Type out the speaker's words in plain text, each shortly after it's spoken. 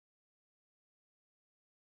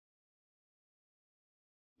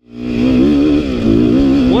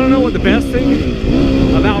best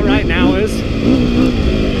thing about right now is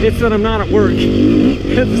it's that I'm not at work.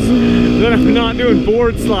 It's that I'm not doing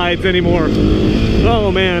board slides anymore.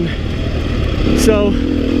 Oh man. So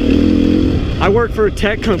I work for a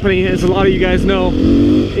tech company, as a lot of you guys know,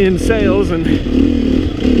 in sales, and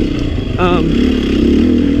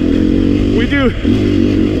we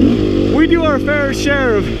do our fair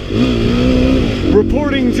share of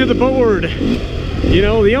reporting to the board, you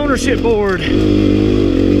know, the ownership board.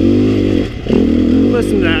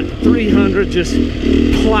 Listen to that 300 just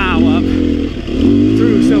plow up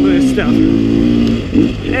through some of this stuff.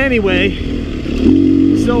 Anyway,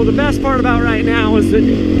 so the best part about right now is that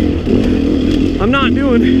I'm not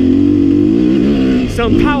doing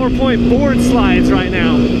some PowerPoint board slides right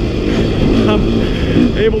now.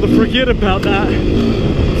 I'm able to forget about that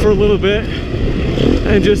for a little bit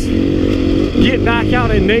and just get back out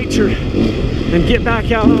in nature and get back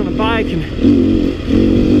out on a bike and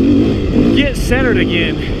get centered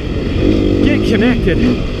again, get connected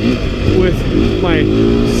with my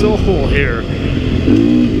soul here.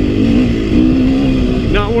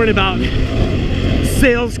 Not worried about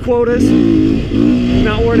sales quotas,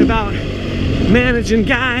 not worried about managing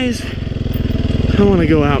guys. I want to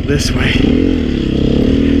go out this way.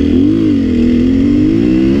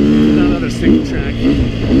 That other single track.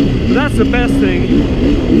 But that's the best thing,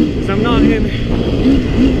 is I'm not in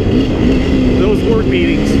those work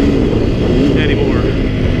meetings anymore.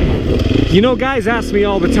 You know, guys ask me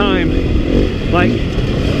all the time, like,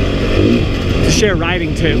 to share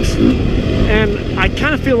riding tips. And I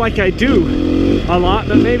kind of feel like I do a lot,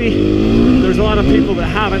 but maybe there's a lot of people that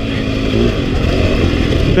haven't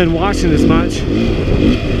been watching as much.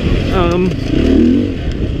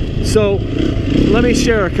 So let me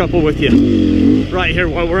share a couple with you right here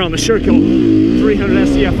while we're on the Yurko 300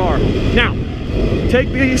 SCFR. Now, take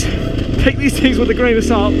these things with a grain of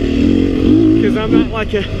salt, because I'm not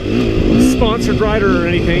like a sponsored rider or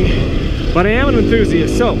anything, but I am an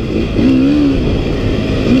enthusiast. So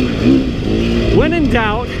when in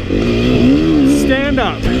doubt, stand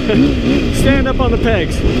up. Stand up on the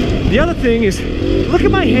pegs. The other thing is, look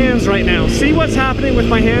at my hands right now. See what's happening with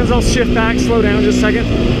my hands? I'll shift back, slow down just a second.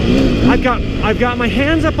 I've got my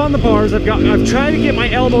hands up on the bars. I've tried to get my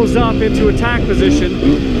elbows up into attack position,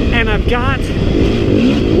 and I've got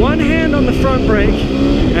one hand on the front brake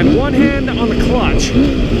and one hand on the clutch.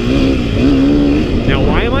 Now,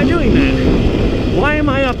 why am I doing that? Why am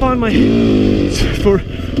I up on my... For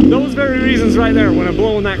those very reasons right there, when I'm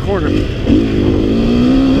blowing that corner.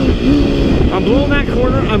 I'm blowing that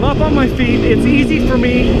corner, I'm up on my feet. It's easy for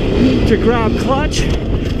me to grab clutch,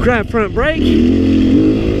 grab front brake.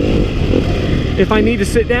 If I need to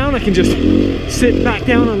sit down, I can just sit back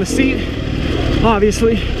down on the seat,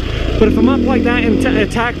 obviously. But if I'm up like that in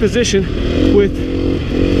attack position with,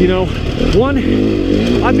 you know,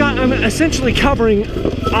 I'm essentially covering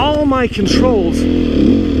all my controls.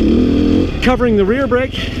 Covering the rear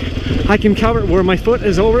brake, I can cover where my foot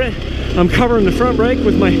is over it. I'm covering the front brake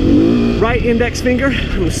with my right index finger.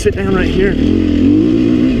 I'm gonna sit down right here,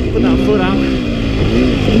 put that foot out,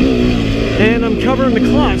 and I'm covering the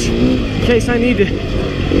clutch in case I need to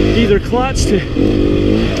either clutch to,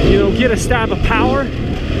 you know, get a stab of power,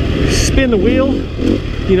 spin the wheel,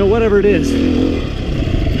 you know, whatever it is.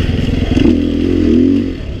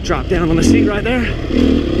 Drop down on the seat right there.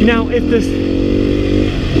 Now,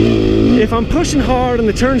 if I'm pushing hard and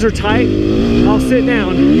the turns are tight, I'll sit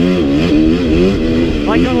down.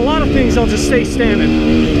 Like on a lot of things, I'll just stay standing.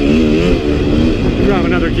 Grab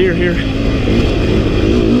another gear here.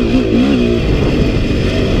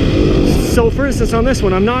 So for instance, on this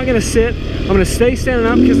one, I'm not gonna sit. I'm gonna stay standing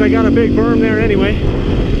up because I got a big berm there anyway.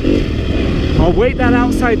 I'll weight that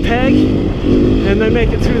outside peg and then make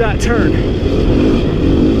it through that turn.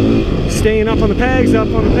 Staying up on the pegs,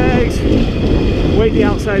 weight the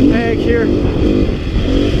outside peg here,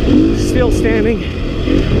 still standing.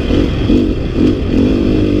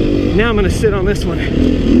 Now I'm going to sit on this one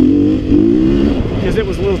because it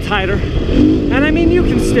was a little tighter. And I mean, you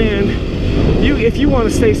can stand, if you want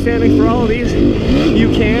to stay standing for all of these,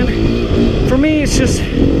 you can. For me, it's just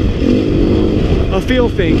a feel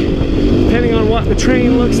thing, depending on what the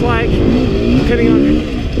terrain looks like, depending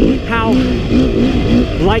on how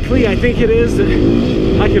likely I think it is that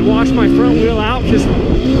I could wash my front wheel out, because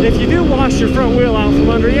if you do wash your front wheel out from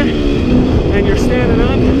under you and you're standing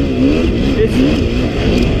up,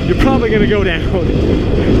 you're probably going to go down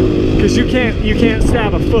because you can't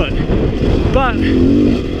stab a foot. But a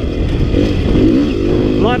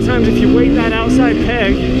lot of times if you weight that outside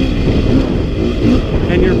peg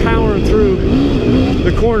and you're powering through,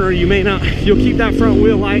 the corner, you may not, you'll keep that front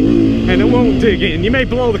wheel light and it won't dig in. You may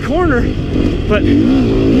blow the corner, but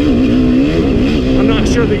I'm not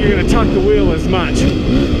sure that you're going to tuck the wheel as much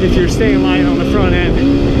if you're staying light on the front end.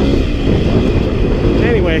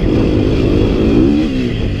 Anyway,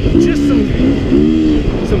 just some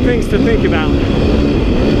things to think about.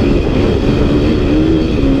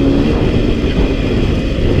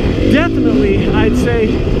 Definitely, I'd say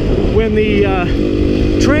when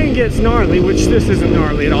the train gets gnarly, which this isn't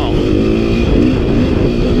gnarly at all.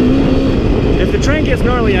 If the train gets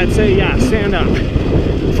gnarly, I'd say, yeah, stand up,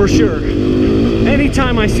 for sure.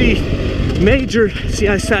 Anytime I see major, see,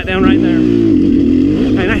 I sat down right there,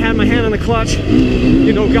 and I had my hand on the clutch,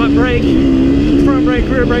 you know, got brake, front brake,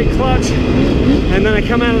 rear brake, clutch, and then I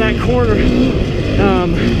come out of that corner,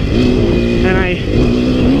 and I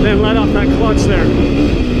then let off that clutch there.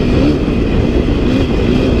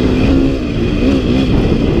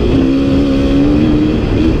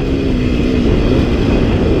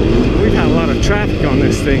 We've had a lot of traffic on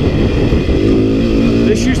this thing.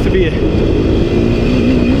 This used to be a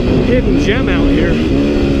hidden gem out here.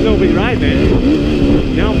 Nobody riding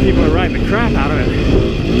it. Now people are riding the crap out of it.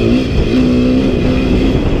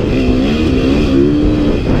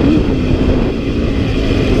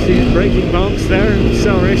 See the braking bumps there,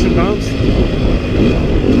 acceleration bumps.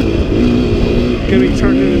 Gonna be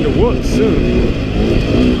turning into woods soon.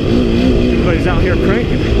 Everybody's out here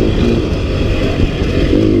cranking.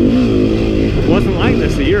 It wasn't like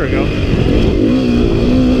this a year ago.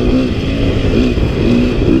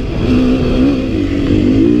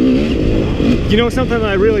 You know something that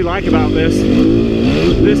I really like about this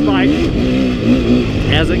bike,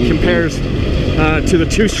 as it compares to the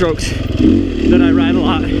two-strokes that I ride a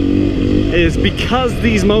lot, is because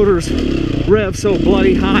these motors rev so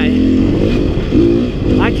bloody high,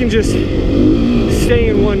 I can just stay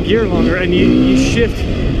in one gear longer, and you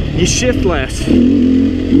shift less,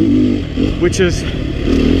 which is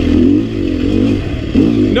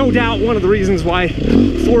no doubt one of the reasons why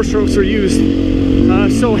four-strokes are used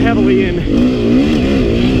so heavily in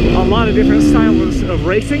a lot of different styles of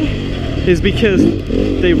racing, is because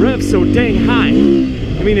they rev so dang high.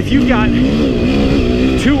 I mean, if you've got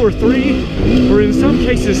 2 or 3, or in some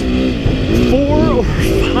cases 4 or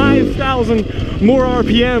 5,000 more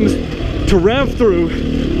RPMs to rev through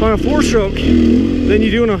on a four-stroke than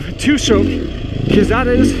you do in a two-stroke, because that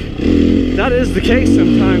is the case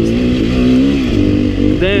sometimes,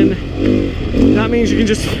 then that means you can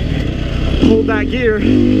just hold that gear,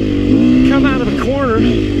 come out of a corner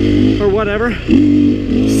or whatever,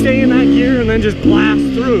 stay in that gear, and then just blast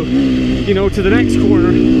through, you know, to the next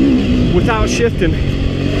corner without shifting.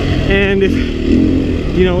 And if,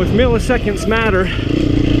 you know, if milliseconds matter,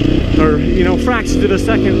 or, you know, fractions of a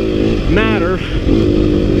second matter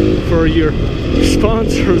for your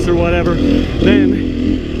sponsors or whatever,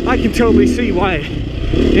 then I can totally see why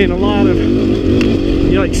in a lot of,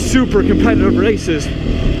 you know, like super competitive races,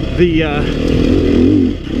 the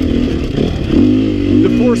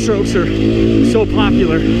four strokes are so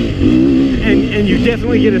popular, and you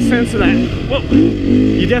definitely get a sense of that. Whoa,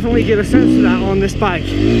 you definitely get a sense of that on this bike.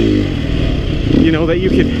 You know, that you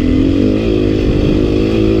could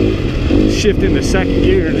shift into second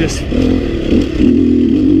gear and just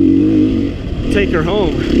take her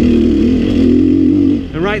home.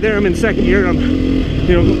 And right there, I'm in second gear. I'm,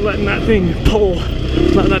 you know, letting that thing pull,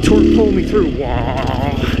 letting that torque pull me through.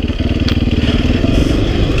 Wow.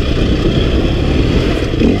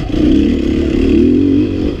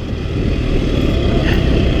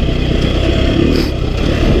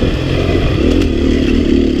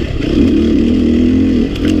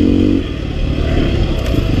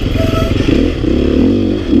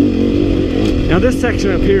 Now this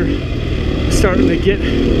section up here is starting to get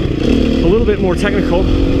a little bit more technical.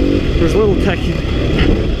 There's a little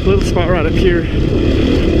spot right up here.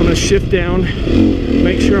 I'm gonna shift down,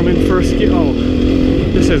 make sure I'm in first gear. Oh,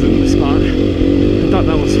 this isn't the spot. I thought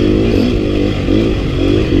that was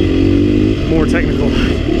more technical.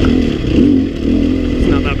 It's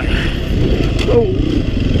not that bad. Oh,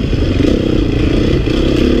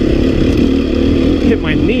 hit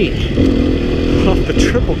my knee off the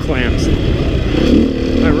triple clamps.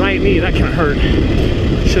 My right knee, that kind of hurt.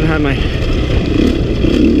 Should have had my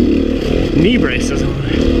knee braces on.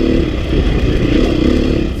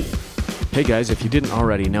 Hey guys, if you didn't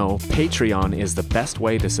already know, Patreon is the best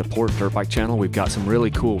way to support Dirt Bike Channel. We've got some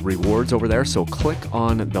really cool rewards over there, so click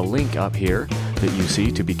on the link up here that you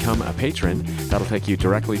see to become a patron. That'll take you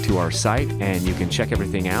directly to our site, and you can check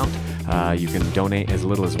everything out. You can donate as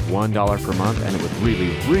little as $1 per month, and it would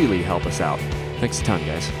really, really help us out. Thanks a ton,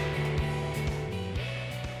 guys.